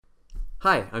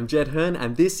Hi, I'm Jed Hearn,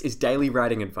 and this is Daily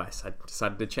Writing Advice. I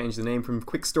decided to change the name from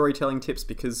Quick Storytelling Tips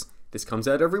because this comes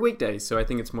out every weekday, so I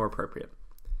think it's more appropriate.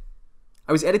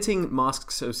 I was editing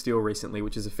Masks of Steel recently,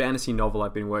 which is a fantasy novel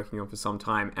I've been working on for some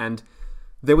time, and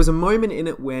there was a moment in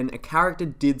it when a character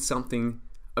did something,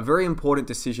 a very important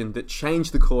decision that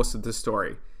changed the course of the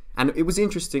story. And it was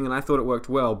interesting, and I thought it worked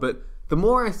well, but the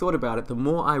more I thought about it, the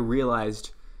more I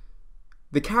realized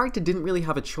the character didn't really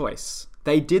have a choice.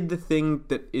 They did the thing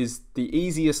that is the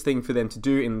easiest thing for them to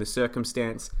do in the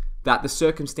circumstance that the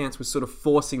circumstance was sort of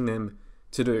forcing them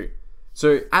to do.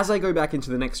 So as I go back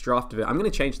into the next draft of it, I'm going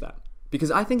to change that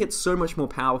because I think it's so much more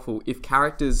powerful if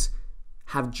characters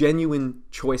have genuine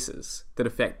choices that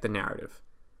affect the narrative.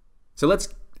 So let's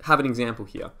have an example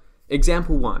here.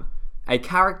 Example 1. A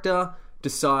character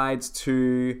decides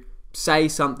to say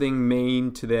something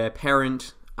mean to their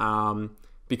parent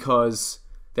because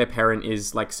their parent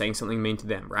is like saying something mean to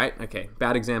them, right? Okay,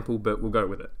 bad example, but we'll go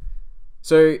with it.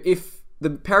 So if the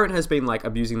parent has been like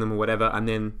abusing them or whatever, and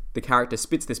then the character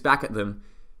spits this back at them,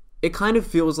 it kind of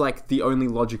feels like the only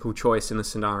logical choice in the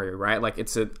scenario, right? Like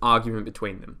it's an argument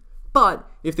between them. But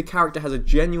if the character has a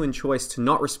genuine choice to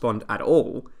not respond at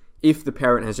all, if the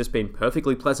parent has just been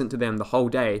perfectly pleasant to them the whole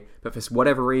day, but for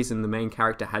whatever reason the main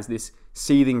character has this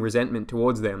seething resentment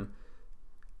towards them,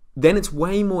 then it's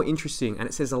way more interesting and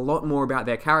it says a lot more about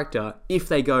their character if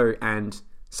they go and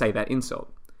say that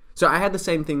insult. So I had the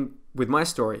same thing with my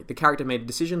story. The character made a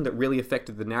decision that really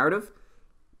affected the narrative,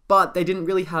 but they didn't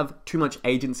really have too much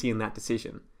agency in that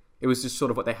decision. It was just sort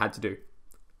of what they had to do.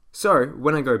 So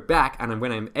when I go back and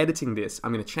when I'm editing this,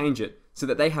 I'm going to change it so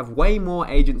that they have way more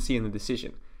agency in the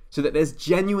decision, so that there's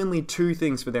genuinely two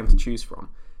things for them to choose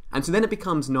from. And so then it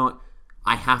becomes not,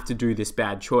 I have to do this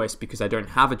bad choice because I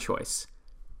don't have a choice.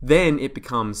 Then it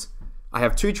becomes, I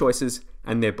have two choices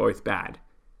and they're both bad.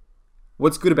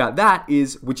 What's good about that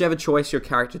is whichever choice your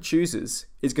character chooses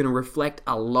is going to reflect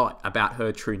a lot about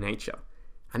her true nature.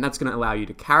 And that's going to allow you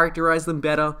to characterize them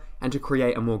better and to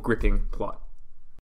create a more gripping plot.